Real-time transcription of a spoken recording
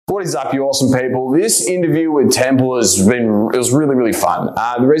What is up, you awesome people? This interview with Temple it was really, really fun.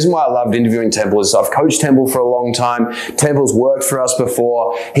 The reason why I loved interviewing Temple is I've coached Temple for a long time. Temple's worked for us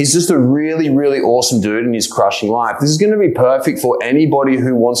before. He's just a really, really awesome dude and he's crushing life. This is going to be perfect for anybody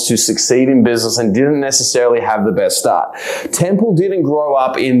who wants to succeed in business and didn't necessarily have the best start. Temple didn't grow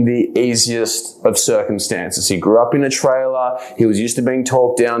up in the easiest of circumstances. He grew up in a trailer. He was used to being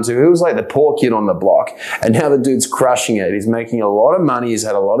talked down to. He was like the poor kid on the block. And now the dude's crushing it. He's making a lot of money. He's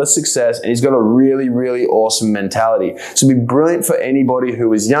had a lot of success and he's got a really, really awesome mentality. So it'd be brilliant for anybody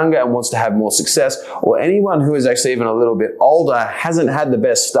who is younger and wants to have more success, or anyone who is actually even a little bit older, hasn't had the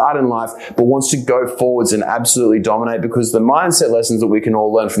best start in life, but wants to go forwards and absolutely dominate, because the mindset lessons that we can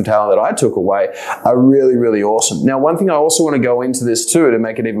all learn from Taylor that I took away are really, really awesome. Now, one thing I also want to go into this too to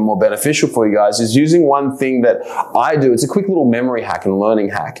make it even more beneficial for you guys is using one thing that I do. It's a quick little memory hack and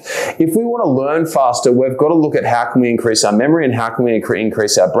learning hack. If we want to learn faster, we've got to look at how can we increase our memory and how can we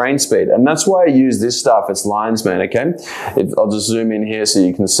increase our brain speed. And that's why I use this stuff. It's Lion's Mane, okay? I'll just zoom in here so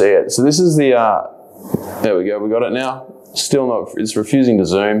you can see it. So this is the, there we go. We got it now. Still not, it's refusing to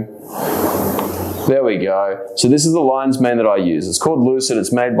zoom. There we go. So this is the Lion's Mane that I use. It's called Lucid.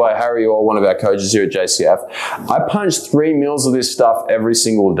 It's made by Harry Orr, one of our coaches here at JCF. I punch 3 mils of this stuff every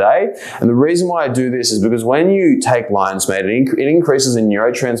single day. And the reason why I do this is because when you take Lion's Mane, it increases a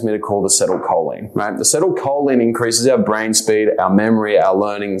neurotransmitter called acetylcholine, right? The acetylcholine increases our brain speed, our memory, our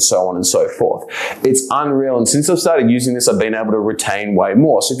learning, and so on and so forth. It's unreal. And since I've started using this, I've been able to retain way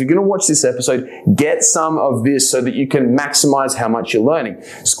more. So if you're going to watch this episode, get some of this so that you can maximize how much you're learning.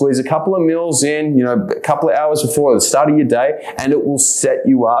 Squeeze a couple of mils in, a couple of hours before the start of your day, and it will set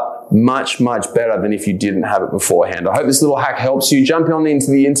you up much, much better than if you didn't have it beforehand. I hope this little hack helps you. Jump on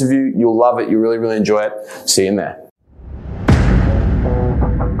into the interview. You'll love it. You'll really, really enjoy it. See you in there.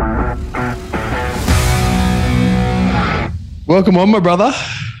 Welcome on, my brother.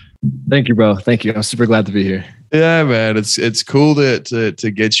 Thank you, bro. Thank you. I'm super glad to be here. Yeah, man. It's cool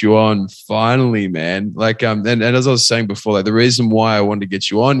to get you on finally, man. Like, and as I was saying before, like the reason why I wanted to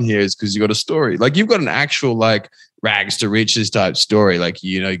get you on here is because you got a story. Like you've got an actual like rags to riches type story. Like,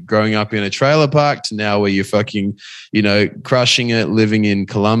 growing up in a trailer park to now where you're fucking, crushing it, living in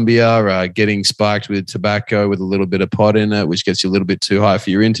Colombia, getting spiked with tobacco with a little bit of pot in it, which gets you a little bit too high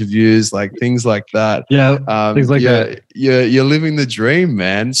for your interviews, like things like that. Yeah, things like that. You're living the dream,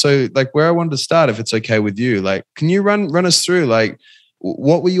 man. So like where I wanted to start, if it's okay with you, like, can you run us through, like,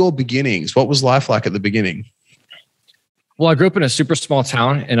 what were your beginnings? What was life like at the beginning? Well, I grew up in a super small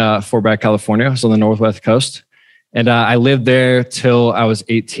town in Fort Bragg, California. It's on the northwest coast. And I lived there till I was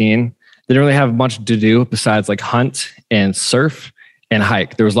 18. Didn't really have much to do besides like hunt and surf and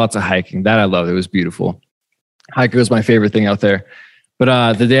hike. There was lots of hiking. That I loved. It was beautiful. Hiking was my favorite thing out there.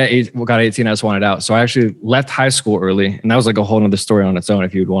 But the day I got 18, I just wanted out. So I actually left high school early. And that was like a whole other story on its own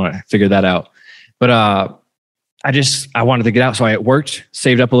if you'd want to figure that out. But I wanted to get out. So I worked,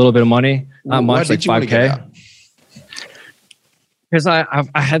 saved up a little bit of money. Not much, like $5K. Because I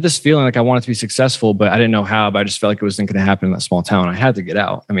had this feeling like I wanted to be successful, but I didn't know how. But I just felt like it wasn't going to happen in that small town. I had to get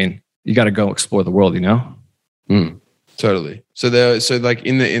out. I mean, you got to go explore the world, Totally. So like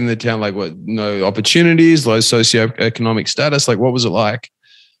in the town, like what? No opportunities, low socioeconomic status. Like what was it like?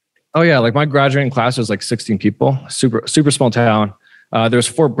 Oh yeah, like my graduating class was like 16 people. Super small town. There's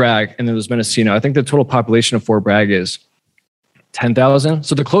Fort Bragg and then there's Mendocino. I think the total population of Fort Bragg is 10,000.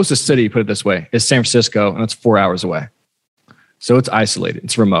 So the closest city, put it this way, is San Francisco, and it's 4 hours away. So it's isolated.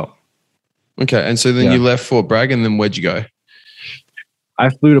 It's remote. Okay. And so then you left Fort Bragg, and then where'd you go?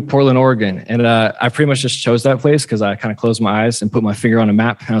 I flew to Portland, Oregon. And I pretty much just chose that place because I kind of closed my eyes and put my finger on a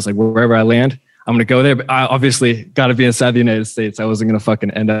map. And I was like, wherever I land, I'm going to go there. But I obviously got to be inside the United States. I wasn't going to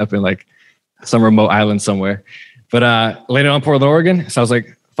fucking end up in like some remote island somewhere. But landed on Portland, Oregon. So I was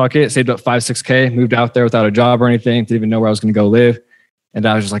like, fuck it. Saved up $5,000-6K. Moved out there without a job or anything. Didn't even know where I was going to go live. And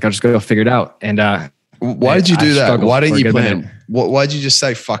I was just like, I'll just go figure it out. And why did you do that? Why didn't you plan? Why did you just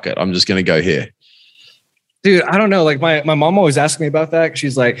say, fuck it, I'm just going to go here? Dude, I don't know. Like my mom always asks me about that.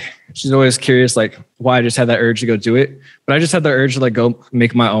 She's always curious, like why I just had that urge to go do it. But I just had the urge to like go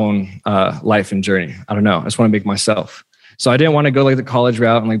make my own life and journey. I don't know. I just want to make myself. So I didn't want to go like the college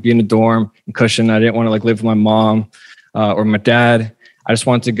route and like be in a dorm and cushion. I didn't want to like live with my mom or my dad. I just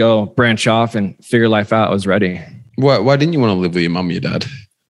wanted to go branch off and figure life out. I was ready. Why didn't you want to live with your mom and your dad?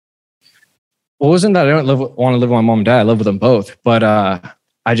 Well, it wasn't that I don't want to live with my mom and dad. I live with them both. But I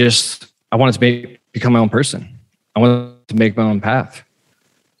wanted to become my own person. I wanted to make my own path.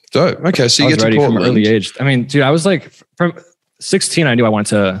 So, okay. So you get to Portland. From an early age. I mean, dude, I was like, from 16, I knew I wanted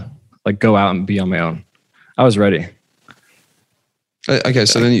to like go out and be on my own. I was ready. Okay.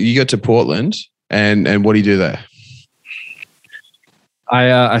 So then you get to Portland and what do you do there?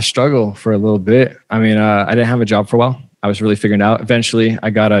 I struggled for a little bit. I mean, I didn't have a job for a while. I was really figuring it out. Eventually, I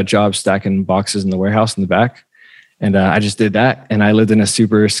got a job stacking boxes in the warehouse in the back. And I just did that. And I lived in a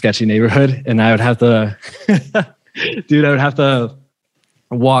super sketchy neighborhood. And I would have to, dude, I would have to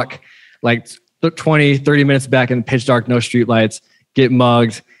walk like 20, 30 minutes back in pitch dark, no street lights, get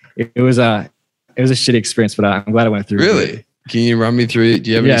mugged. It was a shitty experience, but I'm glad I went through it. Really? Can you run me through?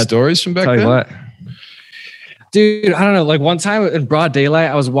 Do you have any stories from back then? What? Dude, I don't know. Like one time in broad daylight,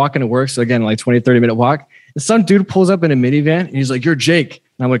 I was walking to work. So again, like 20, 30 minute walk. And some dude pulls up in a minivan and he's like, "You're Jake."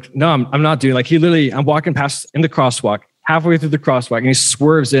 And I'm like, "No, I'm not, dude." Like I'm walking past in the crosswalk, halfway through the crosswalk, and he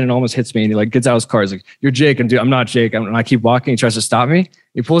swerves in and almost hits me. And he like gets out his car. He's like, "You're Jake." And dude, I'm not Jake. And I keep walking. He tries to stop me.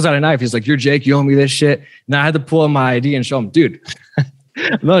 He pulls out a knife. He's like, "You're Jake. You owe me this shit." And I had to pull out my ID and show him, "Dude,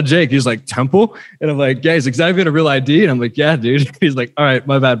 I'm not Jake." He's like, "Temple?" And I'm like, "Yeah." He's like, "Is that even a real ID?" And I'm like, "Yeah, dude." He's like, "All right,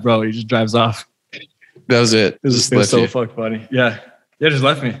 my bad, bro." He just drives off. That was it. It was so fucking funny. Yeah. Yeah, just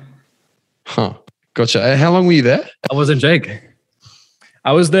left me. Huh. Gotcha. How long were you there? I wasn't Jake.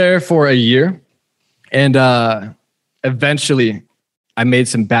 I was there for a year. And eventually I made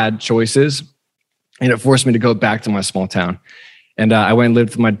some bad choices. And it forced me to go back to my small town. And I went and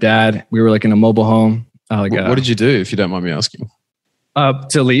lived with my dad. We were like in a mobile home. What did you do, if you don't mind me asking?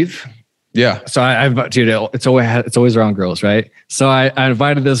 To leave. Yeah. So dude, it's always around girls, right? So I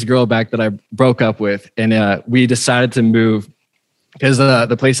invited this girl back that I broke up with, and we decided to move because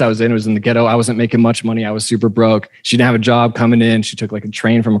the place I was in was in the ghetto. I wasn't making much money. I was super broke. She didn't have a job coming in. She took like a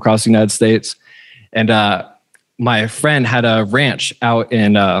train from across the United States, and my friend had a ranch out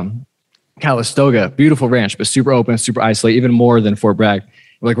in Calistoga, beautiful ranch, but super open, super isolated, even more than Fort Bragg.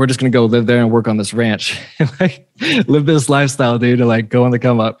 Like, we're just gonna go live there and work on this ranch, and like live this lifestyle, dude, to like go on the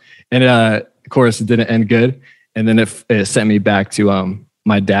come up. And of course, it didn't end good. And then it sent me back to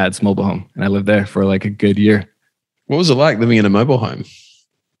my dad's mobile home, and I lived there for like a good year. What was it like living in a mobile home?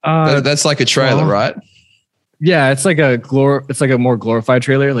 That's like a trailer, right? Yeah, it's like a more glorified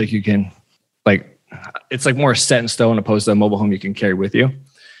trailer. Like you can, like, it's like more set in stone opposed to a mobile home you can carry with you.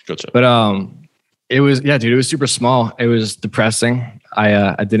 Gotcha. But it was, yeah, dude, it was super small. It was depressing.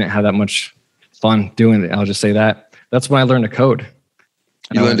 I didn't have that much fun doing it. I'll just say that. That's when I learned to code.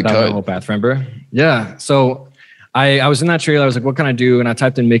 You learned to code? Whole path, remember? Yeah. So I was in that trailer. I was like, what can I do? And I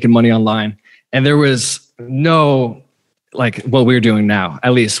typed in making money online. And there was no, like, what we're doing now,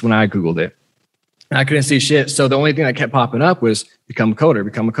 at least when I Googled it. And I couldn't see shit. So the only thing that kept popping up was become a coder,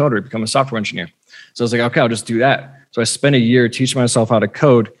 become a software engineer. So I was like, okay, I'll just do that. So I spent a year teaching myself how to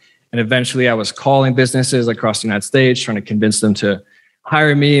code. And eventually I was calling businesses across the United States, trying to convince them to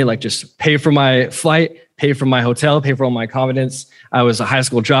hire me, like just pay for my flight, pay for my hotel, pay for all my accommodations. I was a high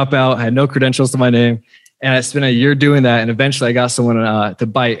school dropout. I had no credentials to my name. And I spent a year doing that. And eventually I got someone to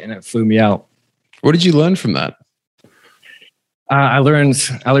bite, and it flew me out. What did you learn from that? I learned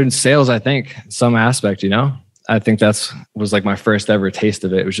sales, I think, some aspect, you know. I think was like my first ever taste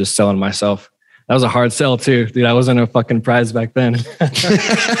of it. It was just selling myself. That was a hard sell too, dude. I wasn't a fucking prize back then.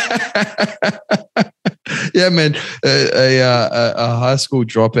 Yeah, man. A high school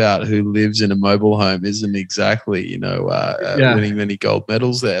dropout who lives in a mobile home isn't exactly, winning many gold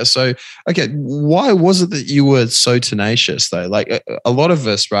medals there. So, okay, why was it that you were so tenacious though? Like a lot of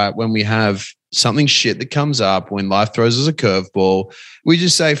us, right, when we have something shit that comes up, when life throws us a curveball, we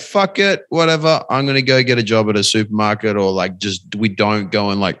just say, fuck it, whatever. I'm going to go get a job at a supermarket, or like we don't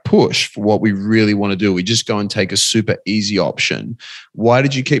go and like push for what we really want to do. We just go and take a super easy option. Why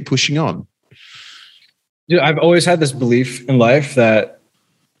did you keep pushing on? Dude, I've always had this belief in life that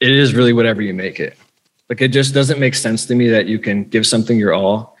it is really whatever you make it. Like, it just doesn't make sense to me that you can give something your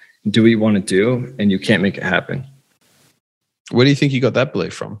all, do what you want to do, and you can't make it happen. Where do you think you got that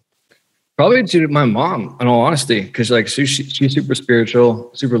belief from? Probably to my mom, in all honesty, because like she's super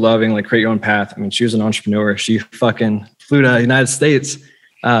spiritual, super loving, like create your own path. I mean, she was an entrepreneur. She fucking flew to the United States.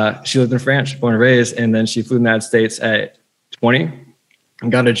 She lived in France, born and raised, and then she flew to the United States at 20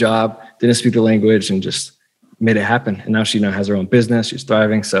 and got a job, didn't speak the language, and just made it happen. And now she has her own business. She's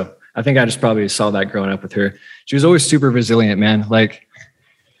thriving. So I think I just probably saw that growing up with her. She was always super resilient, man. Like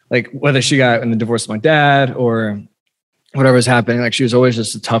whether she got in the divorce with my dad or whatever's happening, like she was always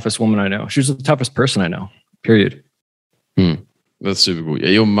just the toughest woman I know. She was the toughest person I know, period. That's super cool. Yeah,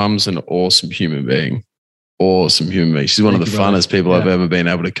 your mum's an awesome human being. Awesome human being. She's one of the funnest people I've ever been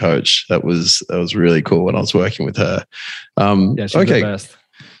able to coach. That was really cool when I was working with her. She's the best.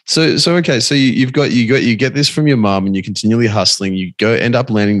 So you get this from your mom, and you're continually hustling. You end up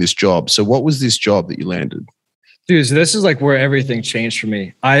landing this job. So what was this job that you landed? Dude, so this is like where everything changed for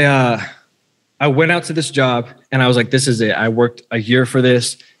me. I went out to this job and I was like, this is it. I worked a year for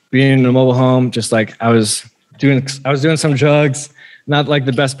this, being in a mobile home, just like I was doing some drugs. not like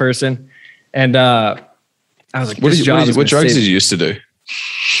the best person. And I was like, what drugs did you used to do?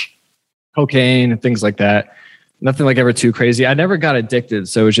 Cocaine and things like that. Nothing like ever too crazy. I never got addicted.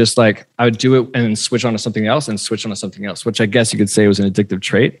 So it was just like, I would do it and then switch onto something else and switch onto something else, which I guess you could say was an addictive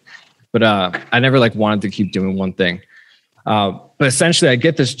trait. But I never like wanted to keep doing one thing. But essentially I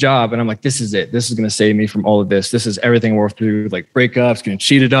get this job and I'm like, this is it. This is going to save me from all of this. This is everything we're through, like breakups, getting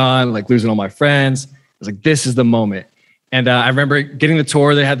cheated on, like losing all my friends. I was like, this is the moment. And I remember getting the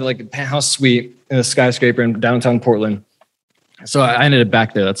tour. They had like a penthouse suite in a skyscraper in downtown Portland. So I ended up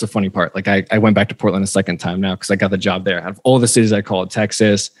back there. That's the funny part. Like I went back to Portland a second time now because I got the job there. Out of all the cities I called,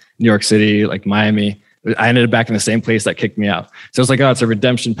 Texas, New York City, like Miami, I ended up back in the same place that kicked me out. So it's like, oh, it's a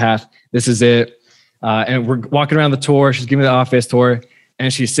redemption path. This is it. And we're walking around the tour. She's giving me the office tour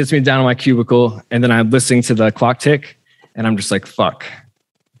and she sits me down in my cubicle. And then I'm listening to the clock tick and I'm just like, fuck,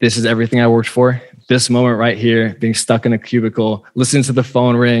 this is everything I worked for. This moment right here, being stuck in a cubicle, listening to the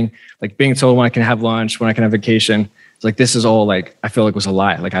phone ring, like being told when I can have lunch, when I can have vacation. It's like, this is all like, I feel like was a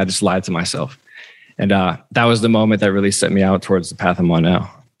lie. Like I just lied to myself. And that was the moment that really set me out towards the path I'm on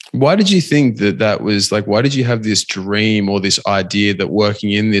now. Why did you think that was like, why did you have this dream or this idea that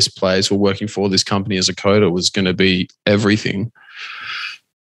working in this place or working for this company as a coder was going to be everything?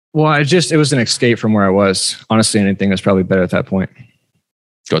 Well, it was an escape from where I was. Honestly, anything was probably better at that point.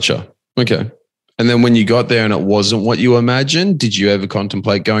 Gotcha. Okay. And then when you got there and it wasn't what you imagined, did you ever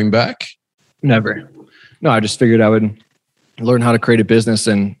contemplate going back? Never. No, I just figured I would learn how to create a business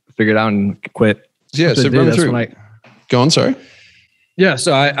and figure it out and quit. Yeah. So run through. Go on, sorry. Yeah.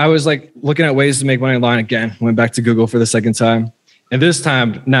 So I was like looking at ways to make money online again. Went back to Google for the second time. And this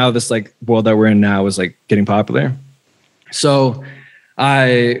time, now this like world that we're in now is like getting popular. So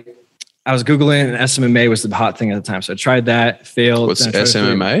I was Googling and SMMA was the hot thing at the time. So I tried that, failed. What's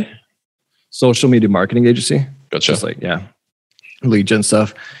SMMA? Social media marketing agency. Gotcha. Just like, lead gen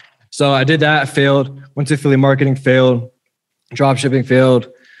stuff. So I did that, failed, went to affiliate marketing, failed, drop shipping,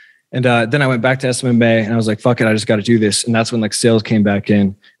 failed. And then I went back to SMMA and I was like, fuck it, I just got to do this. And that's when like sales came back in.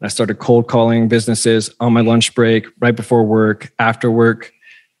 And I started cold calling businesses on my lunch break, right before work, after work,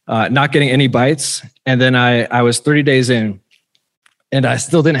 not getting any bites. And then I was 30 days in and I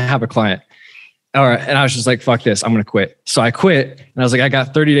still didn't have a client. And I was just like, fuck this, I'm going to quit. So I quit and I was like, I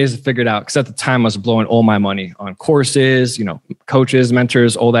got 30 days to figure it out. Cause at the time I was blowing all my money on courses, coaches,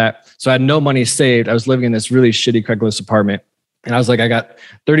 mentors, all that. So I had no money saved. I was living in this really shitty Craigslist apartment. And I was like, I got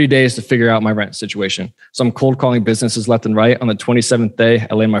 30 days to figure out my rent situation. So I'm cold calling businesses left and right. On the 27th day,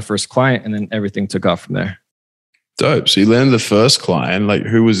 I landed my first client and then everything took off from there. Dope. So you landed the first client. Like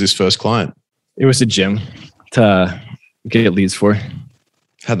who was this first client? It was a gym to get leads for.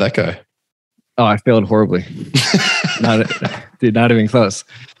 How'd that go? Oh, I failed horribly. Not even close.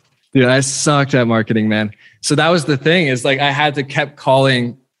 Dude, I sucked at marketing, man. So that was the thing is like, I had to kept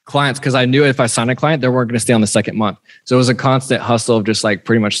calling clients because I knew if I signed a client, they weren't going to stay on the second month. So it was a constant hustle of just like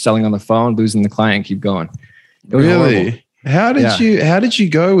pretty much selling on the phone, losing the client and keep going. It was really? Horrible. How did you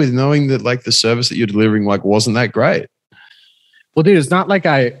go with knowing that like the service that you're delivering like wasn't that great? Well, dude, it's not like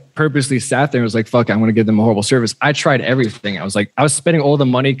I purposely sat there and was like, fuck, I'm going to give them a horrible service. I tried everything. I was spending all the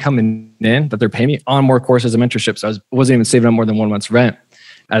money coming in that they're paying me on more courses and mentorships. So I wasn't even saving up more than 1 month's rent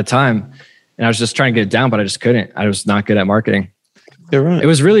at a time. And I was just trying to get it down, but I just couldn't. I was not good at marketing. You're right. It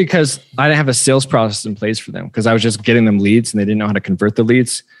was really because I didn't have a sales process in place for them because I was just getting them leads and they didn't know how to convert the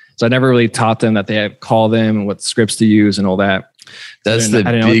leads. So I never really taught them that they had to call them and what scripts to use and all that. That's the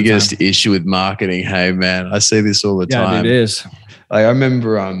biggest issue with marketing. Hey, man, I say this all the time. Yeah, it is. Like I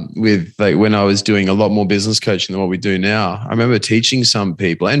remember with like when I was doing a lot more business coaching than what we do now, I remember teaching some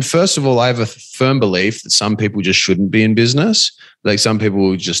people. And first of all, I have a firm belief that some people just shouldn't be in business. Like some people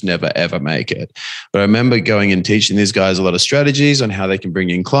will just never, ever make it. But I remember going and teaching these guys a lot of strategies on how they can bring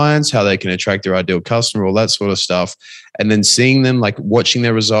in clients, how they can attract their ideal customer, all that sort of stuff. And then seeing them, like watching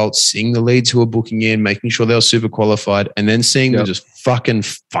their results, seeing the leads who are booking in, making sure they're super qualified, and then seeing them just fucking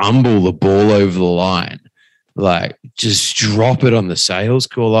fumble the ball over the line. Like just drop it on the sales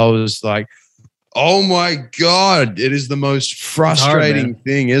call. I was like, oh my God, it is the most frustrating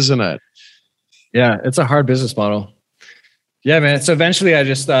thing, isn't it? Yeah, it's a hard business model. Yeah, man. So eventually I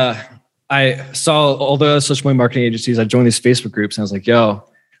just, I saw all the social media marketing agencies. I joined these Facebook groups and I was like, yo,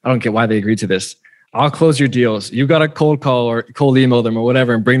 I don't get why they agreed to this. I'll close your deals. You got to cold call or cold email them or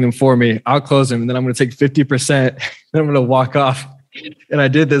whatever and bring them for me. I'll close them. And then I'm going to take 50%. Then I'm going to walk off. And I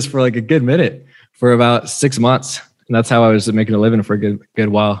did this for like a good minute for about 6 months. And that's how I was making a living for a good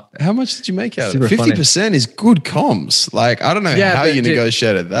while. How much did you make out of it? 50% is good comms. Like, I don't know how you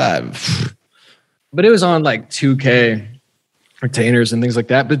negotiated that. But it was on like 2K retainers and things like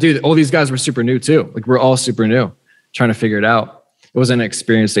that. But dude, all these guys were super new too. Like we're all super new trying to figure it out. It wasn't an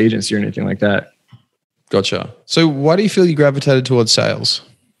experienced agency or anything like that. Gotcha. So why do you feel you gravitated towards sales?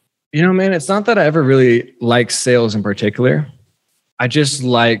 You know, man, it's not that I ever really like sales in particular. I just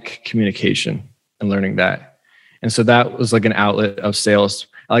like communication and learning that. And so that was like an outlet of sales.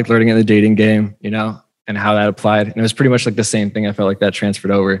 I like learning in the dating game, you know, and how that applied. And it was pretty much like the same thing. I felt like that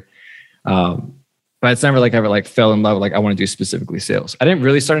transferred over. But it's never like I ever like fell in love with like I want to do specifically sales. I didn't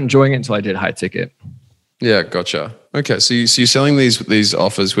really start enjoying it until I did high ticket. Yeah, gotcha. Okay, so you're selling these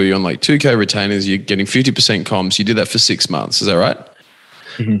offers where you're on like 2K retainers, you're getting 50% comms. You did that for 6 months. Is that right?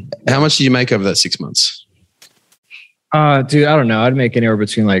 Mm-hmm. How much did you make over that 6 months? Dude, I don't know. I'd make anywhere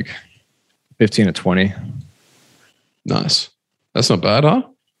between like 15 to 20. Nice. That's not bad, huh?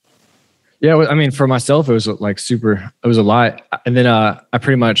 Yeah, I mean, for myself, it was like it was a lot. And then I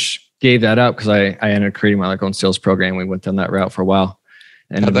pretty much gave that up because I ended up creating my like own sales program. We went down that route for a while.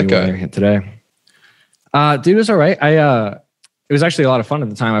 And how'd that go? Today. Dude, it was all right. It was actually a lot of fun at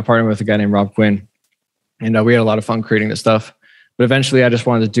the time. I partnered with a guy named Rob Quinn, and we had a lot of fun creating this stuff. But eventually I just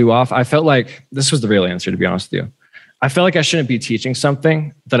wanted to do off. I felt like this was the real answer, to be honest with you. I felt like I shouldn't be teaching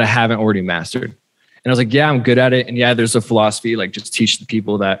something that I haven't already mastered. And I was like, yeah, I'm good at it. And yeah, there's a philosophy, like just teach the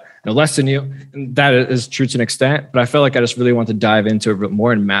people that know less than you. And that is true to an extent. But I felt like I just really want to dive into it a bit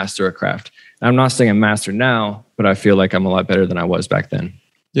more and master a craft. And I'm not saying I'm master now, but I feel like I'm a lot better than I was back then.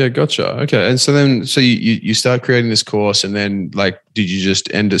 Yeah, gotcha. Okay. And so you start creating this course, and then like, did you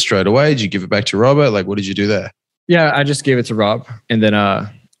just end it straight away? Did you give it back to Robert? Like, what did you do there? Yeah, I just gave it to Rob. And then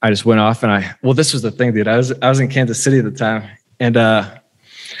I just went off and this was the thing, dude. I was in Kansas City at the time. And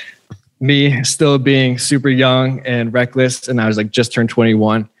me still being super young and reckless, and I was like just turned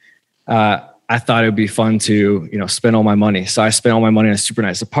 21. I thought it would be fun to, you know, spend all my money. So I spent all my money in a super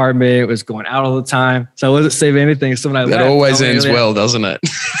nice apartment. It was going out all the time. So I wasn't saving anything. So when I that always ends well, doesn't it?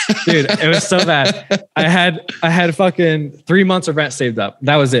 Dude, it was so bad. I had fucking 3 months of rent saved up.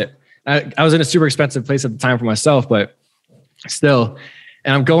 That was it. I was in a super expensive place at the time for myself, but still.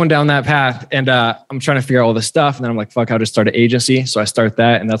 And I'm going down that path, and I'm trying to figure out all this stuff. And then I'm like, fuck, I'll just start an agency. So I start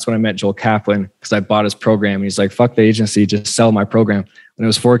that. And that's when I met Joel Kaplan, because I bought his program. And he's like, fuck the agency, just sell my program. And it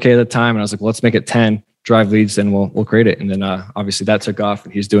was 4K at the time. And I was like, well, let's make it 10, drive leads, and we'll create it. And then obviously that took off,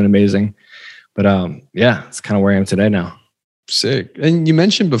 and he's doing amazing. But yeah, it's kind of where I am today now. Sick. And you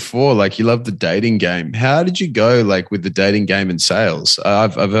mentioned before, like you love the dating game. How did you go like with the dating game and sales?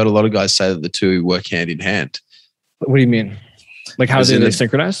 I've heard a lot of guys say that the two work hand in hand. What do you mean? Like how do they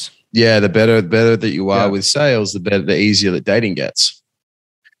synchronize? Yeah, the better that you are with sales, the easier that dating gets.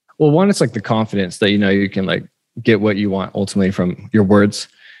 Well, one, it's like the confidence that, you know, you can like get what you want ultimately from your words.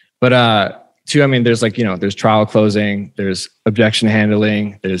 But two, I mean, there's like, you know, there's trial closing, there's objection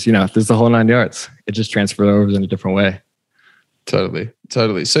handling, there's the whole 9 yards. It just transfers over in a different way.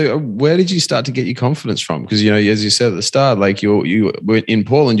 Totally. So where did you start to get your confidence from? Because, you know, as you said at the start, like you were in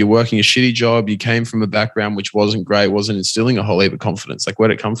Portland, you're working a shitty job. You came from a background which wasn't great, wasn't instilling a whole heap of confidence. Like, where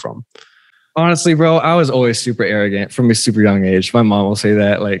did it come from? Honestly, bro, I was always super arrogant from a super young age. My mom will say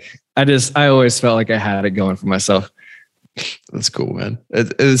that. Like, I always felt like I had it going for myself. That's cool, man.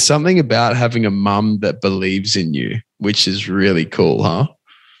 There's something about having a mum that believes in you, which is really cool, huh?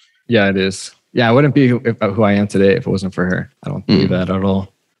 Yeah, it is. Yeah, I wouldn't be who I am today if it wasn't for her. I don't believe that at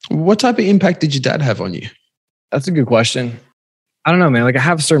all. What type of impact did your dad have on you? That's a good question. I don't know, man. Like I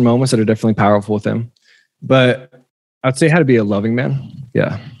have certain moments that are definitely powerful with him, but I'd say how to be a loving man.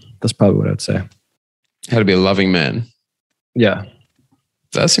 Yeah, that's probably what I'd say. How to be a loving man. Yeah.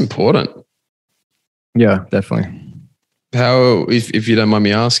 That's important. Yeah, definitely. How, if you don't mind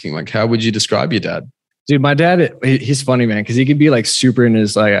me asking, like how would you describe your dad? Dude, my dad, he's funny, man, because he can be like super in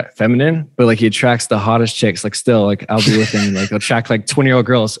his like feminine, but like he attracts the hottest chicks. Like still, like I'll be with him, like he'll attract like 20-year-old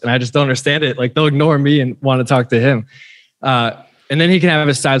girls, and I just don't understand it. Like they'll ignore me and want to talk to him. And then he can have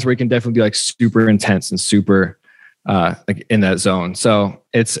his sides where he can definitely be like super intense and super like in that zone. So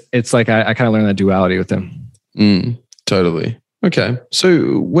it's like I kind of learned that duality with him. Totally. Okay.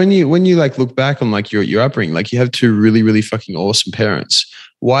 So when you like look back on like your upbringing, like you have two really, really fucking awesome parents.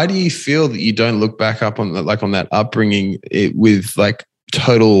 Why do you feel that you don't look back up on that upbringing with like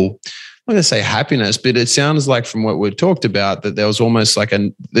total, I'm going to say happiness, but it sounds like from what we've talked about that there was almost like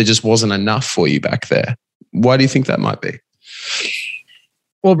there just wasn't enough for you back there. Why do you think that might be?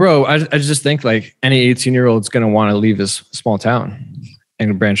 Well, bro, I just think like any 18-year-old is going to want to leave this small town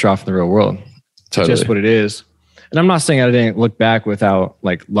and branch off in the real world. Totally. It's just what it is. And I'm not saying I didn't look back without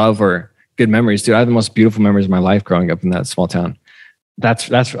like love or good memories, dude. I have the most beautiful memories of my life growing up in that small town. That's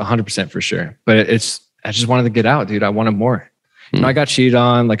 100% for sure. But I just wanted to get out, dude. I wanted more. You know, I got cheated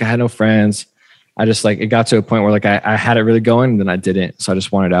on. Like I had no friends. I just like, it got to a point where like I had it really going and then I didn't. So I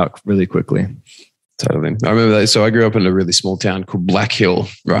just wanted out really quickly. Totally. I remember that. So I grew up in a really small town called Black Hill,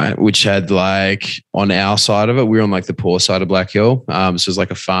 right? Which had like on our side of it, we were on like the poor side of Black Hill. So it was like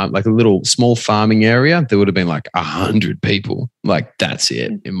a farm, like a little small farming area. There would have been like 100 people. Like that's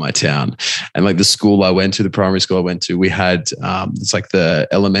it in my town. And like the school I went to, the primary school I went to, we had, it's like the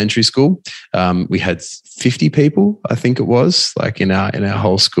elementary school. We had 50 people, I think it was, like in our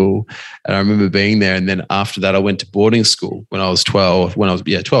whole school. And I remember being there. And then after that, I went to boarding school when I was 12,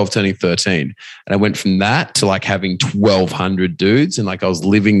 12, turning 13. And I went from that to like having 1,200 dudes. And like I was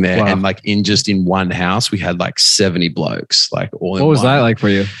living there and like in one house, we had like 70 blokes, like all in one. What was that like for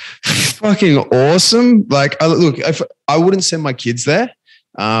you? Fucking awesome. Like, look, if I wouldn't send my kids there.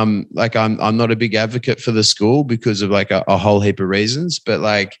 Like I'm not a big advocate for the school because of like a whole heap of reasons, but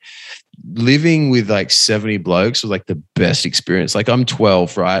like living with like 70 blokes was like the best experience. Like I'm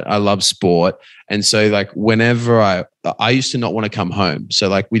 12, right? I love sport. And so like whenever I used to not want to come home. So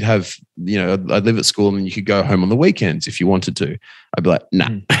like we'd have, I'd live at school and you could go home on the weekends if you wanted to. I'd be like, nah,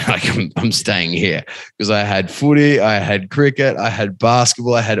 like I'm staying here because I had footy, I had cricket, I had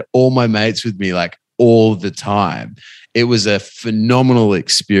basketball, I had all my mates with me like all the time. It was a phenomenal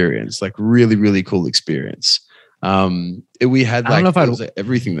experience, like really, really cool experience. We had like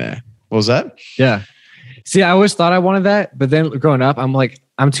everything there. What was that? Yeah. See, I always thought I wanted that, but then growing up, I'm like,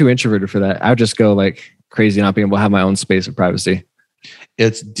 I'm too introverted for that. I would just go like crazy not being able to have my own space of privacy.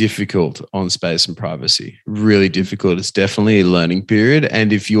 It's difficult on space and privacy, really difficult. It's definitely a learning period.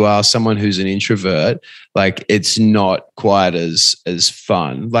 And if you are someone who's an introvert, like it's not quite as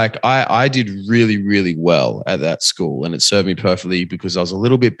fun. Like I did really, really well at that school and it served me perfectly because I was a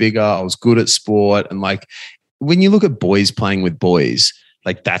little bit bigger. I was good at sport. And like, when you look at boys playing with boys,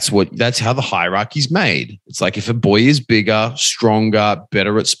 like that's how the hierarchy's made. It's like if a boy is bigger, stronger,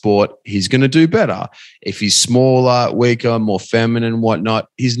 better at sport, he's going to do better. If he's smaller, weaker, more feminine, whatnot,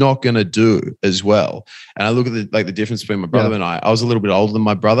 he's not going to do as well. And I look at the difference between my brother and I. I was a little bit older than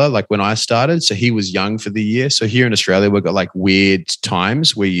my brother, like when I started. So he was young for the year. So here in Australia, we've got like weird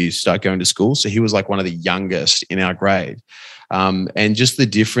times where you start going to school. So he was like one of the youngest in our grade. And just the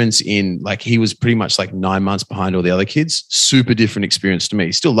difference in like, he was pretty much like 9 months behind all the other kids, super different experience to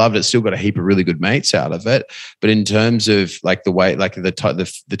me. Still loved it. Still got a heap of really good mates out of it. But in terms of like the way, like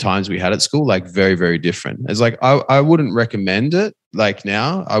the times we had at school, like very, very different. It's like, I wouldn't recommend it. Like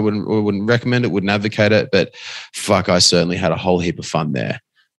now I wouldn't recommend it, wouldn't advocate it, but fuck, I certainly had a whole heap of fun there.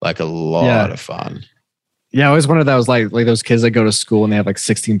 Like a lot of fun. Yeah. I always wondered that was like those kids that go to school and they have like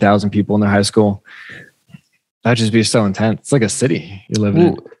 16,000 people in their high school. That'd just be so intense. It's like a city you live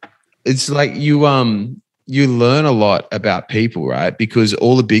in. It's like you learn a lot about people, right? Because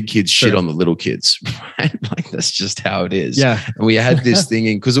all the big kids shit on the little kids, right? Like that's just how it is. Yeah. And we had this thing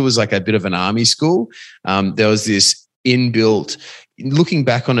because it was like a bit of an army school. There was this inbuilt, looking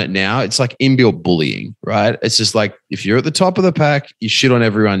back on it now, it's like inbuilt bullying, right? It's just like if you're at the top of the pack, you shit on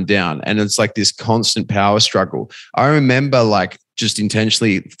everyone down. And it's like this constant power struggle. I remember like just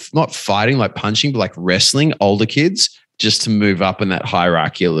intentionally not fighting, like punching, but like wrestling older kids just to move up in that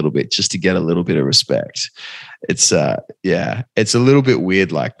hierarchy a little bit, just to get a little bit of respect. It's it's a little bit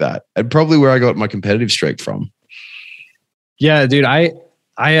weird like that. And probably where I got my competitive streak from. Yeah, dude, I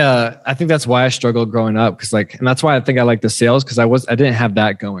think that's why I struggled growing up. Cause like, and that's why I think I like the sales. Cause I didn't have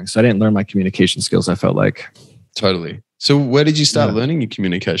that going. So I didn't learn my communication skills. I felt like. Totally. So where did you start learning your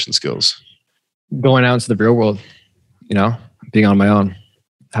communication skills? Going out into the real world, being on my own,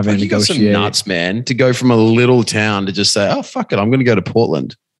 having to negotiate. Some nuts, man, to go from a little town to just say, oh, fuck it, I'm going to go to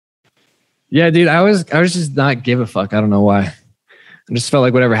Portland. Yeah, dude, I was just not give a fuck. I don't know why. I just felt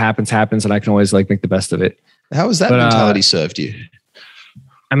like whatever happens, and I can always like make the best of it. How has that mentality served you?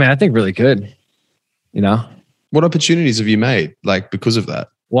 I mean, I think really good, What opportunities have you made like because of that?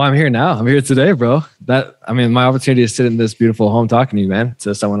 Well, I'm here now. I'm here today, bro. My opportunity is sitting in this beautiful home talking to you, man,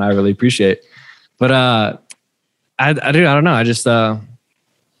 to someone I really appreciate. But I don't know. I just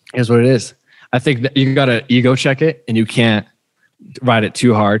is what it is. I think that you got to ego check it and you can't ride it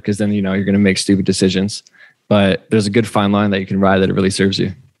too hard because then, you're going to make stupid decisions. But there's a good fine line that you can ride that it really serves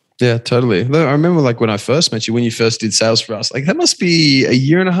you. Yeah, totally. I remember like when I first met you, when you first did sales for us, like that must be a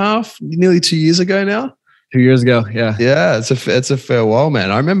year and a half, nearly 2 years ago now. 2 years ago. Yeah. Yeah. It's a fair while, man.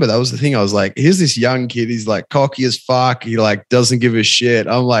 I remember that was the thing. I was like, here's this young kid. He's like cocky as fuck. He like doesn't give a shit.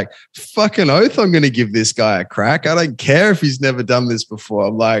 I'm like, fucking oath. I'm going to give this guy a crack. I don't care if he's never done this before.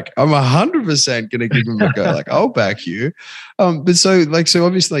 I'm like, I'm 100% going to give him a go. Like I'll back you. But so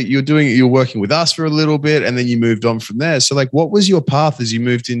obviously you're working with us for a little bit and then you moved on from there. So like, what was your path as you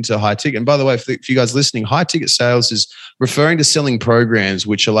moved into high ticket? And by the way, for you guys listening, high ticket sales is referring to selling programs,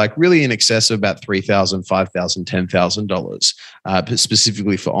 which are like really in excess of about $3,000, $5,000, $10,000,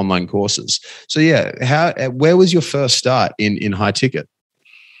 specifically for online courses. So yeah, where was your first start in high ticket?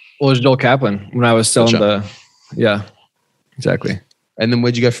 Well, it was Joel Kaplan when I was selling yeah, exactly. And then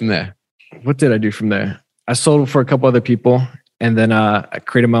where'd you go from there? What did I do from there? I sold for a couple other people, and then I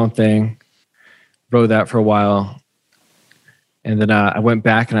created my own thing, rode that for a while. And then I went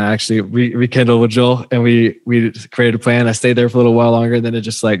back and I actually rekindled with Joel, and we created a plan. I stayed there for a little while longer. And then it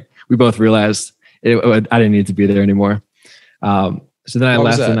just like, we both realized I didn't need to be there anymore. So then I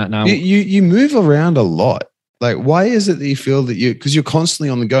left. And now you move around a lot. Like, why is it that you feel that because you're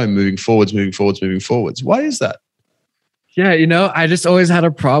constantly on the go, moving forwards. Why is that? Yeah. I just always had a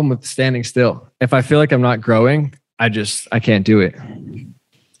problem with standing still. If I feel like I'm not growing, I can't do it.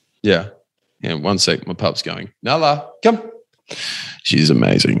 Yeah. Yeah. 1 sec. My pup's going. Nala, come. She's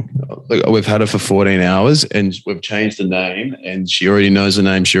amazing. Look, we've had her for 14 hours and we've changed the name, and she already knows the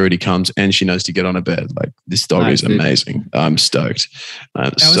name. She already comes, and she knows to get on a bed. Like, this dog is amazing. I'm stoked. I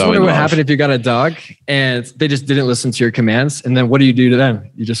was wondering what happened if you got a dog and they just didn't listen to your commands. And then what do you do to them?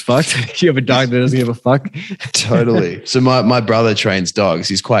 You just fucked? You have a dog that doesn't give a fuck? Totally. So my brother trains dogs.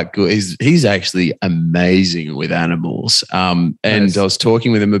 He's quite good. He's actually amazing with animals. And nice. I was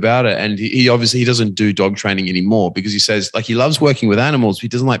talking with him about it, and he obviously doesn't do dog training anymore because he says, like, he loves working with animals, but he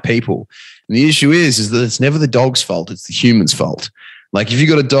doesn't like people. And the issue is that it's never the dog's fault. It's the human's fault. Like, if you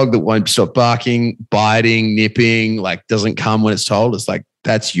got a dog that won't stop barking, biting, nipping, like doesn't come when it's told, it's like,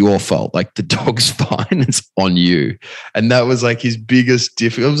 that's your fault. Like, the dog's fine. It's on you. And that was like his biggest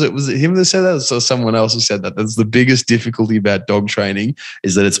difficulty. Was it him that said that? Or someone else who said that? That's the biggest difficulty about dog training,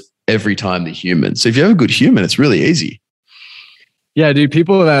 is that it's every time the human. So if you have a good human, it's really easy. Yeah, dude.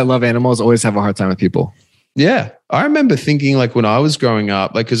 People that love animals always have a hard time with people. Yeah. I remember thinking, like, when I was growing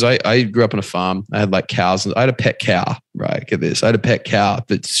up, like, because I grew up on a farm, I had like cows, and I had a pet cow, right? Get this. I had a pet cow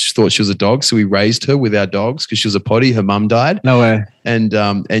that thought she was a dog. So we raised her with our dogs because she was a potty. Her mum died. No way. And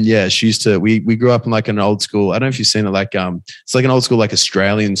yeah, she used to, we grew up in like an old school, I don't know if you've seen it, like, it's like an old school, like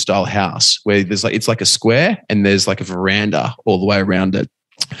Australian style house where there's like, it's like a square and there's like a veranda all the way around it.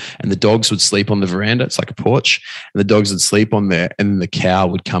 And the dogs would sleep on the veranda. It's like a porch, and the dogs would sleep on there, and then the cow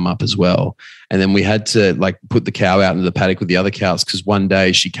would come up as well. And then we had to like put the cow out into the paddock with the other cows, because one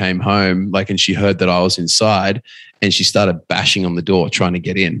day she came home, like, and she heard that I was inside, and she started bashing on the door trying to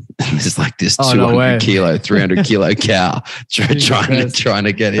get in. And there's like this 200 kilo, 300 kilo cow trying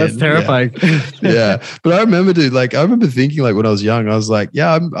to get in. That's terrifying. Yeah. But I remember, dude, like, I remember thinking, like, when I was young, I was like,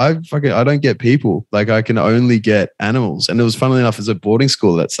 yeah, I don't get people. Like, I can only get animals. And it was, funnily enough, as a boarding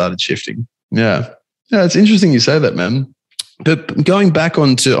school that started shifting. Yeah. Yeah. It's interesting you say that, man. But going back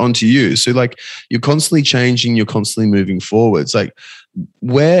onto you, so like, you're constantly changing, you're constantly moving forwards. Like,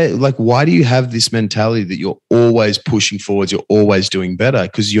 why do you have this mentality that you're always pushing forwards, you're always doing better,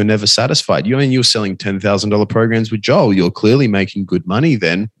 because you're never satisfied? You're selling $10,000 programs with Joel. You're clearly making good money.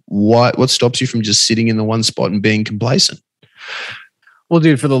 Then what stops you from just sitting in the one spot and being complacent? Well,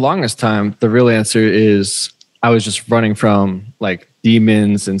 dude, for the longest time, the real answer is I was just running from like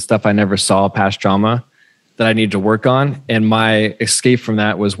demons and stuff I never saw, past trauma that I need to work on. And my escape from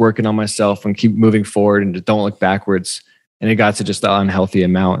that was working on myself and keep moving forward and just don't look backwards. And it got to just an unhealthy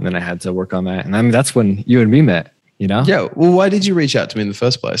amount. And then I had to work on that. And I mean, that's when you and me met, you know? Yeah. Well, why did you reach out to me in the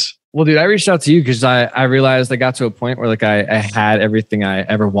first place? Well, dude, I reached out to you because I realized I got to a point where like I had everything I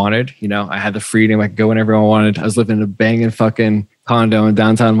ever wanted. You know, I had the freedom. I could go whenever I wanted. I was living in a banging fucking condo in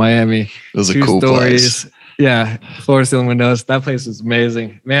downtown Miami. It was a cool place. Yeah. Floor to ceiling windows. That place was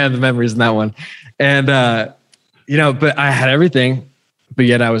amazing. Man, the memories in that one. And, you know, but I had everything, but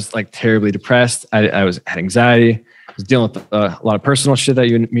yet I was like terribly depressed. I had anxiety. I was dealing with a lot of personal shit that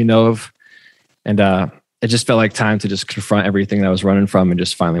you know of. And it just felt like time to just confront everything that I was running from and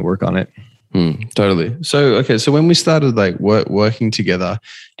just finally work on it. Totally. So, okay. So when we started like working together,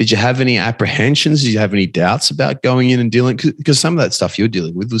 did you have any apprehensions? Did you have any doubts about going in and dealing? Because some of that stuff you're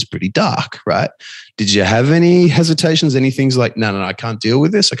dealing with was pretty dark, right? Did you have any hesitations, any things like, no, I can't deal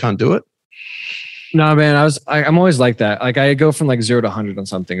with this. I can't do it? No, man, I'm always like that. Like I go from like 0 to 100 on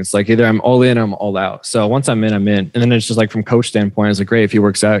something. It's like either I'm all in or I'm all out. So once I'm in, I'm in. And then it's just like from coach standpoint, it's like, great. If he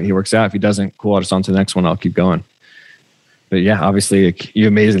works out, he works out. If he doesn't, cool. I'll just on to the next one. I'll keep going. But yeah, obviously you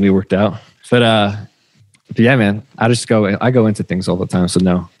amazingly worked out. But yeah, man, I go into things all the time. So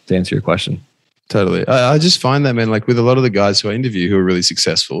no, to answer your question. Totally. I just find that, man, like with a lot of the guys who I interview who are really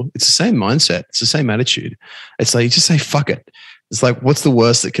successful, it's the same mindset. It's the same attitude. It's like, you just say, fuck it. It's like, what's the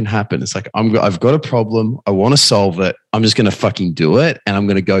worst that can happen? It's like, I've got a problem. I want to solve it. I'm just going to fucking do it. And I'm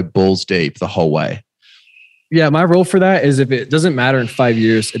going to go balls deep the whole way. Yeah. My role for that is if it doesn't matter in 5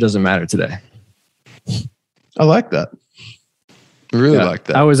 years, it doesn't matter today. I like that. I really Yeah. like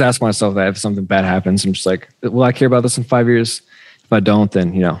that. I always ask myself that if something bad happens, I'm just like, will I care about this in 5 years? If I don't,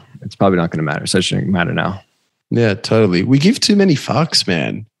 then, it's probably not going to matter. So it shouldn't matter now. Yeah, totally. We give too many fucks,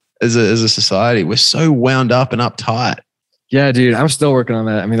 man. As a society, we're so wound up and uptight. Yeah, dude, I'm still working on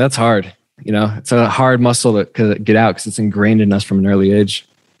that. I mean, that's hard. It's a hard muscle to get out because it's ingrained in us from an early age.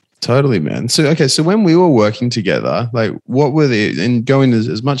 Totally, man. So when we were working together, like what were and going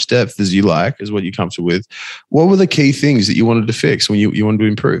as much depth as you like, as what you're comfortable with, what were the key things that you wanted to fix when you wanted to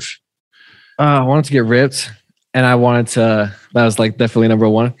improve? I wanted to get ripped, and I wanted to, that was like definitely number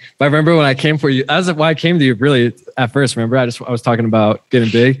one. But I remember when I came for you, that's why I came to you really at first, remember? I was talking about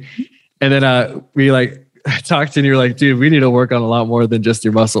getting big, and then we like talked and you were like, dude, we need to work on a lot more than just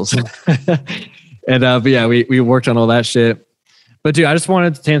your muscles. And but yeah, we worked on all that shit. But dude, I just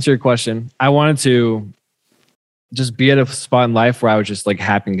wanted to answer your question. I wanted to just be at a spot in life where I was just like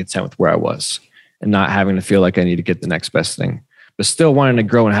happy and content with where I was and not having to feel like I need to get the next best thing, but still wanting to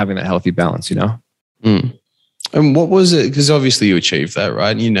grow and having that healthy balance, And what was it? Because obviously you achieved that, right?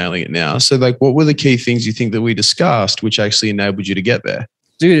 And you're nailing it now. So like, what were the key things you think that we discussed, which actually enabled you to get there?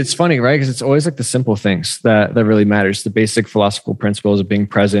 Dude, it's funny, right? Because it's always like the simple things that really matters. The basic philosophical principles of being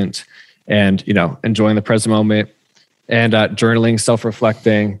present and, enjoying the present moment. And journaling,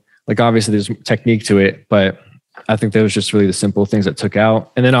 self-reflecting, like obviously there's technique to it, but I think that was just really the simple things that took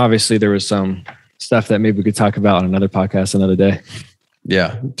out. And then obviously there was some stuff that maybe we could talk about on another podcast another day.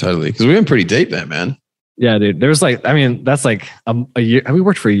 Yeah, totally. Because we went pretty deep there, man. Yeah, dude. There was that's like a year. We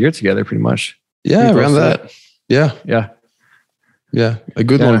worked for a year together pretty much. Yeah, around that. Yeah. Yeah. Yeah, a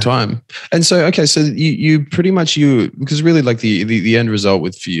good long time. And so, okay, so you pretty much because really like the end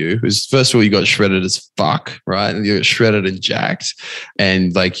result for you is, first of all, you got shredded as fuck, right? And you got shredded and jacked.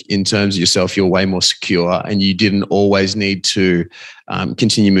 And like in terms of yourself, you're way more secure and you didn't always need to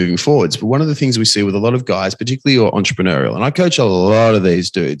continue moving forwards. But one of the things we see with a lot of guys, particularly your entrepreneurial, and I coach a lot of these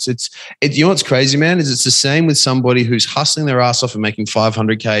dudes, you know what's crazy, man, is it's the same with somebody who's hustling their ass off and making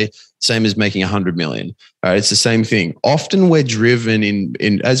 500K, same as making 100 million. All right, it's the same thing. Often we're driven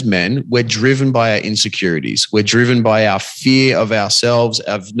as men, we're driven by our insecurities. We're driven by our fear of ourselves,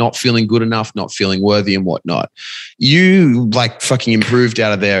 of not feeling good enough, not feeling worthy and whatnot. You like fucking improved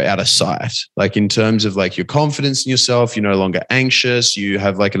out of sight. Like in terms of like your confidence in yourself, you're no longer anxious. You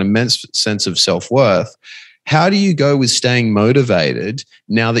have like an immense sense of self-worth. How do you go with staying motivated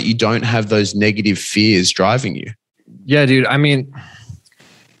now that you don't have those negative fears driving you? Yeah, dude. I mean,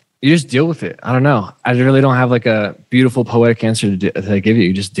 you just deal with it. I don't know. I really don't have like a beautiful poetic answer to give you.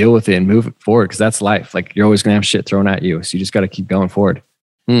 You just deal with it and move it forward because that's life. Like you're always going to have shit thrown at you. So you just got to keep going forward.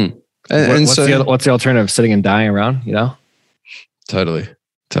 And what's the alternative? Sitting and dying around, Totally.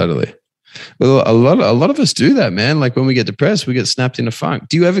 Well, a lot of us do that, man. Like when we get depressed, we get snapped into funk.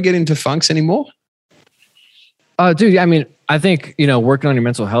 Do you ever get into funks anymore? Dude, I mean, I think, working on your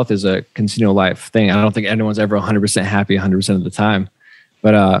mental health is a continual life thing. I don't think anyone's ever 100% happy 100% of the time.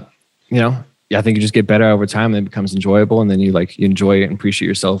 But, I think you just get better over time and it becomes enjoyable. And then you enjoy it and appreciate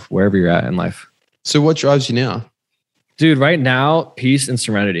yourself wherever you're at in life. So what drives you now? Dude, right now, peace and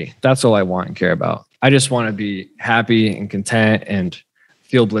serenity. That's all I want and care about. I just want to be happy and content and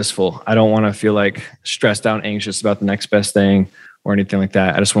feel blissful. I don't want to feel like stressed out and anxious about the next best thing or anything like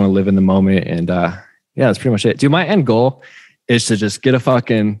that. I just want to live in the moment. And that's pretty much it. Dude, my end goal is to just get a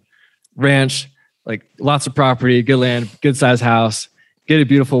fucking ranch, like lots of property, good land, good sized house, get a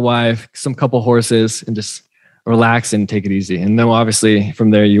beautiful wife, some couple horses, and just relax and take it easy. And then obviously from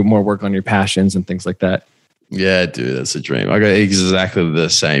there, you more work on your passions and things like that. Yeah, dude, that's a dream. I got exactly the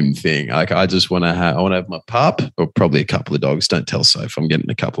same thing. Like I just want to have my pup, or probably a couple of dogs. Don't tell Soph I'm getting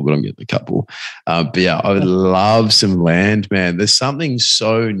a couple, but I'm getting a couple. But yeah, I would love some land, man. There's something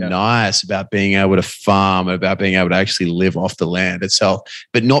so nice about being able to farm, about being able to actually live off the land itself,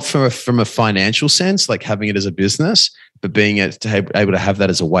 but not from a financial sense, like having it as a business, but being able to have that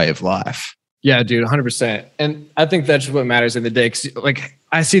as a way of life. Yeah, dude, 100%. And I think that's what matters in the day. 'Cause like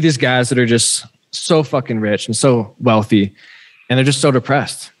I see these guys that are just so fucking rich and so wealthy, and they're just so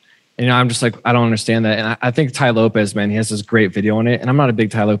depressed. And, I'm just like, I don't understand that. And I think Tai Lopez, man, he has this great video on it. And I'm not a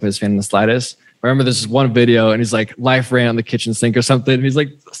big Tai Lopez fan in the slightest. I remember this one video and he's like, life ran on the kitchen sink or something. And he's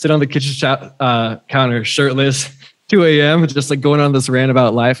like sitting on the kitchen counter shirtless, 2 a.m., just like going on this rant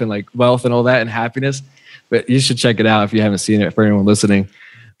about life and like wealth and all that and happiness. But you should check it out if you haven't seen it, for anyone listening.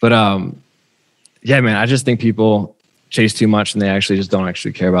 But yeah, man, I just think people chase too much and they actually just don't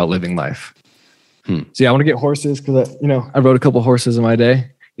actually care about living life. So yeah, I want to get horses because I rode a couple horses in my day,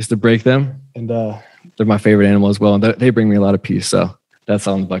 used to break them, and they're my favorite animal as well. And they bring me a lot of peace. So that's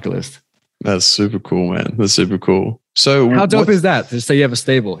on the bucket list. That's super cool, man. That's super cool. So how dope is that? To say you have a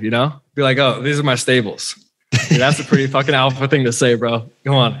stable, be like, oh, these are my stables. Dude, that's a pretty fucking alpha thing to say, bro.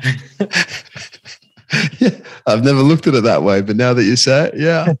 Come on. Yeah, I've never looked at it that way, but now that you say it,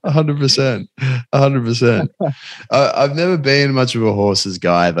 yeah, 100%, 100%. I've never been much of a horses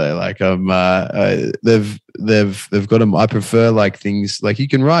guy though. Like they've got them. I prefer like things like you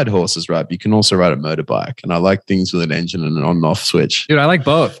can ride horses, right? But you can also ride a motorbike, and I like things with an engine and an on and off switch. Dude, I like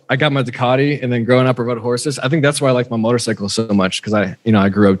both. I got my Ducati, and then growing up, I rode horses. I think that's why I like my motorcycle so much because I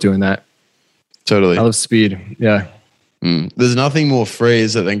grew up doing that. Totally, I love speed. Yeah. There's nothing more free,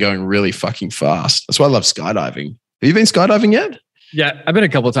 is it, than going really fucking fast. That's why I love skydiving. Have you been skydiving yet? Yeah, I've been a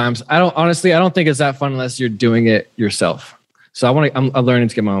couple of times. I don't think it's that fun unless you're doing it yourself. So I'm learning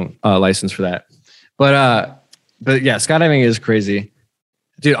to get my own license for that. But yeah, skydiving is crazy.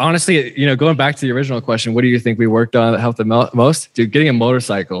 Dude, honestly, going back to the original question, what do you think we worked on that helped the most? Dude, getting a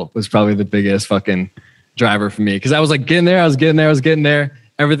motorcycle was probably the biggest fucking driver for me. Cause I was like getting there.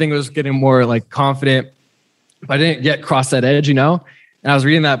 Everything was getting more like confident. But I didn't yet cross that edge, And I was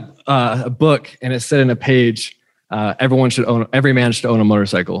reading that a book, and it said in a page, every man should own a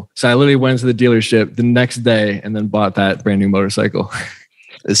motorcycle. So I literally went to the dealership the next day and then bought that brand new motorcycle.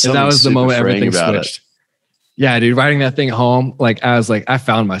 And that was the moment everything switched. Yeah, dude, riding that thing home, like I was like, I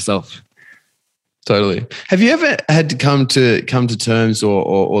found myself. Totally. Have you ever had to come to terms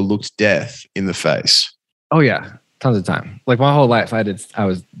or looked death in the face? Oh yeah, tons of time. Like my whole life, I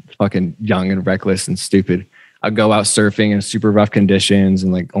was fucking young and reckless and stupid. I'd go out surfing in super rough conditions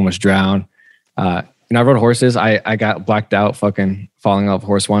and like almost drown. I rode horses. I got blacked out fucking falling off a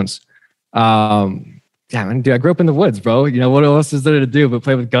horse once. Yeah, man, dude, I grew up in the woods, bro. What else is there to do but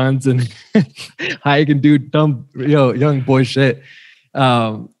play with guns and hike and do dumb, young boy shit.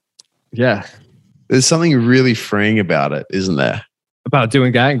 Yeah. There's something really freeing about it, isn't there? About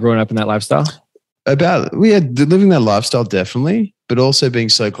doing that and growing up in that lifestyle? Living that lifestyle, definitely. But also being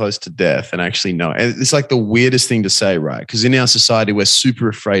so close to death and actually know. And it's like the weirdest thing to say, right? Because in our society, we're super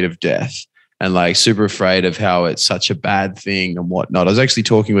afraid of death and like super afraid of how it's such a bad thing and whatnot. I was actually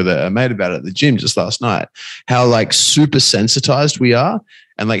talking with a mate about it at the gym just last night, how like super sensitized we are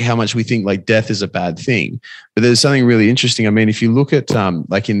and like how much we think like death is a bad thing. But there's something really interesting. I mean, if you look at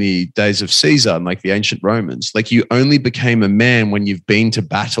like in the days of Caesar and like the ancient Romans, like you only became a man when you've been to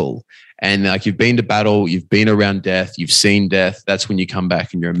battle. And like you've been to battle, you've been around death, you've seen death. That's when you come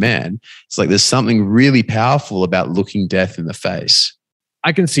back and you're a man. It's like there's something really powerful about looking death in the face.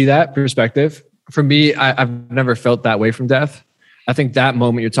 I can see that perspective. For me, I've never felt that way from death. I think that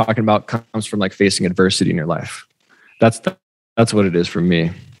moment you're talking about comes from like facing adversity in your life. That's what it is for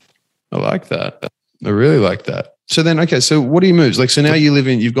me. I like that. I really like that. So then, okay, so what are your moves? Like, so now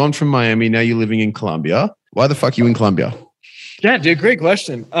you've gone from Miami, now you're living in Colombia. Why the fuck are you in Colombia? Yeah, dude, great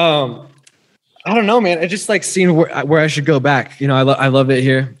question. I don't know, man. I just like seeing where I should go back. I love it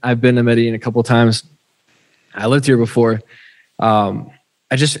here. I've been to Medellin a couple of times. I lived here before.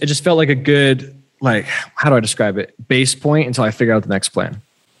 It just felt like a good, like, how do I describe it? Base point until I figure out the next plan.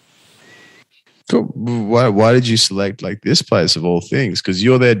 Cool. Why did you select like this place of all things? Because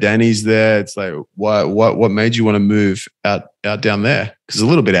you're there, Danny's there. It's like, what made you want to move out down there? Because it's a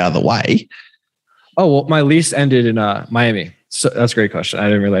little bit out of the way. Oh, well, my lease ended in Miami. So that's a great question. I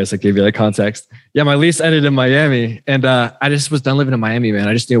didn't realize I gave you that context. Yeah, my lease ended in Miami, and I just was done living in Miami, man.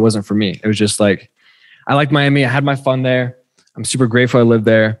 I just knew it wasn't for me. It was just like, I liked Miami. I had my fun there. I'm super grateful I lived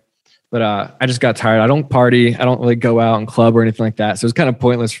there, but I just got tired. I don't party. I don't really go out and club or anything like that. So it was kind of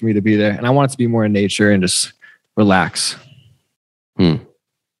pointless for me to be there. And I wanted to be more in nature and just relax. Yeah,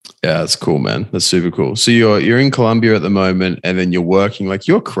 that's cool, man. That's super cool. So you're in Colombia at the moment, and then you're working. Like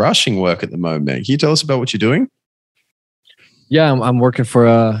you're crushing work at the moment, man. Can you tell us about what you're doing? Yeah, I'm working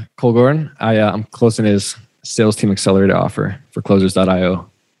for Cole Gordon. I'm closing his sales team accelerator offer for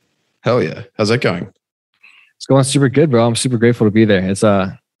closers.io. Hell yeah. How's that going? It's going super good, bro. I'm super grateful to be there. It's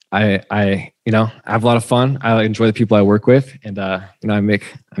I have a lot of fun. I enjoy the people I work with, and I make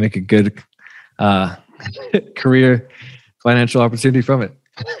a good career financial opportunity from it.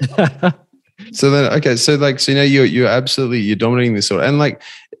 So then, okay, so now you're dominating this sort of, and like,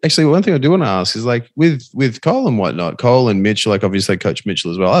 actually, one thing I do want to ask is like with Cole and whatnot, Cole and Mitch, like obviously Coach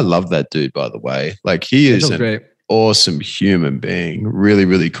Mitchell as well. I love that dude, by the way. Like he is an awesome human being, really,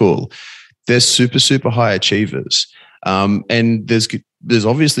 really cool. They're super, super high achievers, and there's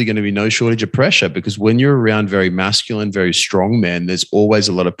obviously going to be no shortage of pressure because when you're around very masculine, very strong men, there's always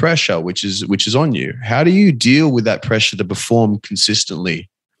a lot of pressure, which is on you. How do you deal with that pressure to perform consistently?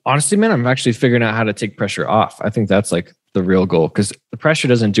 Honestly, man, I'm actually figuring out how to take pressure off. I think that's like the real goal because the pressure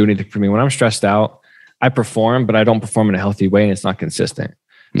doesn't do anything for me. When I'm stressed out, I perform, but I don't perform in a healthy way and it's not consistent.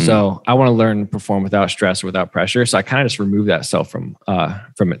 So I want to learn to perform without stress or without pressure. So I kind of just remove that self from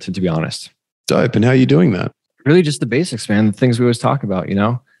it, to be honest. Dope. And how are you doing that? really just the basics, man. The things we always talk about,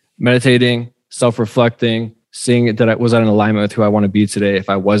 meditating, self-reflecting, seeing that I was in alignment with who I want to be today. If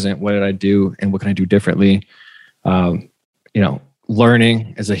I wasn't, what did I do? And what can I do differently?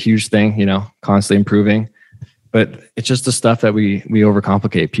 Learning is a huge thing, constantly improving. But it's just the stuff that we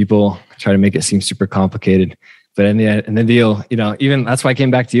overcomplicate. People try to make it seem super complicated. But in the deal, even that's why I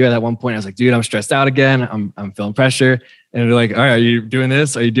came back to you at that one point. I was like, dude, I'm stressed out again. I'm feeling pressure. And they're like, all right, are you doing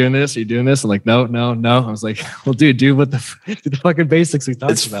this? Are you doing this? Are you doing this? I'm like, no. I was like, well, dude, do what the fucking basics we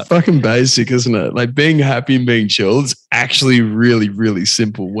talked about. It's fucking basic, isn't it? Like being happy and being chill is actually really, really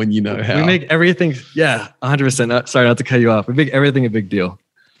simple when you know how. We make everything, 100%. Sorry not to cut you off. We make everything a big deal.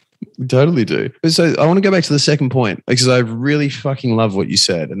 We totally do. So I want to go back to the second point because I really fucking love what you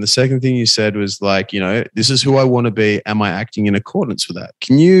said. And the second thing you said was like, this is who I want to be. Am I acting in accordance with that?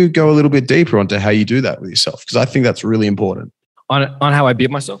 Can you go a little bit deeper onto how you do that with yourself? Because I think that's really important. On how I beat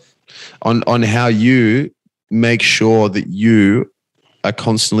myself? On how you make sure that you are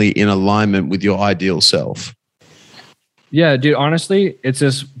constantly in alignment with your ideal self. Yeah, dude, honestly, it's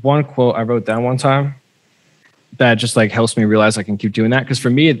this one quote I wrote down one time that just like helps me realize I can keep doing that. Because for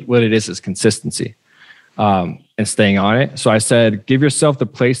me, what it is consistency and staying on it. So I said, give yourself the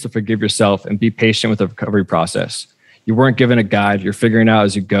place to forgive yourself and be patient with the recovery process. You weren't given a guide. You're figuring it out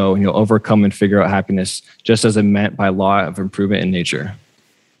as you go, and you'll overcome and figure out happiness just as it meant by law of improvement in nature.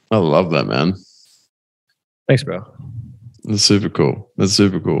 I love that, man. Thanks, bro. That's super cool.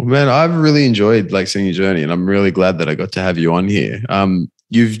 Man, I've really enjoyed seeing your journey, and I'm really glad that I got to have you on here.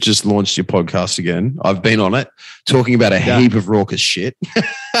 You've just launched your podcast again. I've been on it, talking about a heap of raucous shit.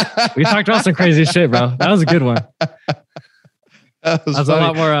 We talked about some crazy shit, bro. That was a good one. That was a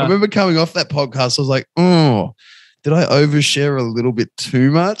lot more. I remember coming off that podcast, I was like, oh, did I overshare a little bit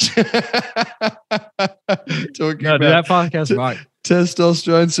too much? Dude, that podcast rocked.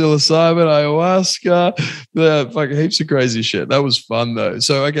 Testosterone, psilocybin, ayahuasca, fucking heaps of crazy shit. That was fun though.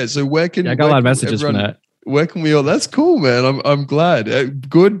 So, okay. So where can I got a lot of messages from that. Where can we all? That's cool, man. I'm glad.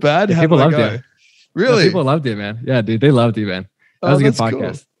 Good, bad. Yeah, people loved it. Really? No, people loved it, man. Yeah, dude, they loved you, man. That was a good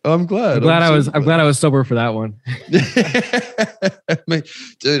podcast. Cool. I'm glad. I'm glad I was sober for that one.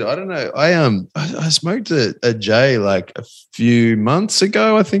 Dude, I don't know. I smoked a J like a few months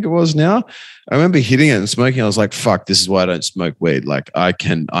ago. I think it was now. I remember hitting it and smoking. I was like, fuck, this is why I don't smoke weed. Like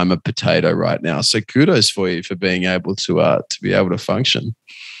I'm a potato right now. So kudos for you for being able to be able to function.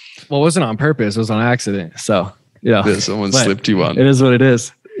 Well, it wasn't on purpose. It was on accident. So, yeah, someone slipped you one. It is what it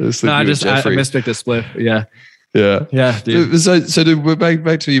is. I mispicked a split. Yeah. Yeah. Dude. So we're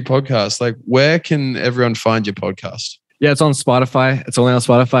back to your podcast. Like, where can everyone find your podcast? Yeah, it's on Spotify. It's only on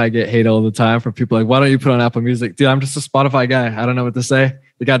Spotify. I get hate all the time from people like, why don't you put on Apple Music? Dude, I'm just a Spotify guy. I don't know what to say.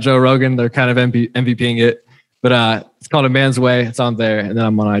 They got Joe Rogan. They're kind of MVPing it. But it's called A Man's Way. It's on there. And then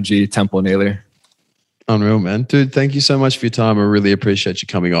I'm on IG, Temple Naylor. Unreal, man. Dude, thank you so much for your time. I really appreciate you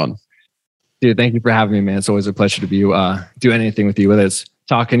coming on. Dude, thank you for having me, man. It's always a pleasure to be do anything with you, whether it's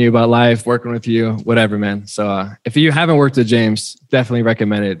talking to you about life, working with you, whatever, man. So if you haven't worked with James, definitely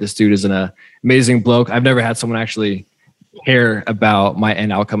recommend it. This dude is an amazing bloke. I've never had someone actually care about my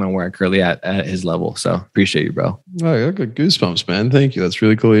end outcome and where I'm currently at his level. So appreciate you, bro. Oh, I got goosebumps, man. Thank you. That's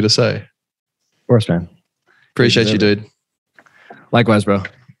really cool of you to say. Of course, man. Appreciate you, dude. Likewise, bro.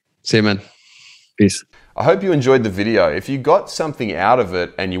 See you, man. Peace. I hope you enjoyed the video. If you got something out of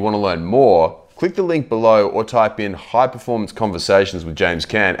it and you want to learn more, click the link below or type in High Performance Conversations with James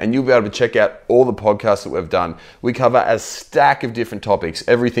Caan and you'll be able to check out all the podcasts that we've done. We cover a stack of different topics,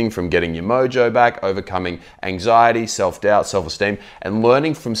 everything from getting your mojo back, overcoming anxiety, self-doubt, self-esteem, and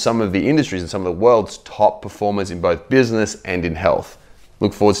learning from some of the industries and some of the world's top performers in both business and in health.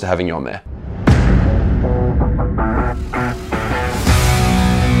 Look forward to having you on there.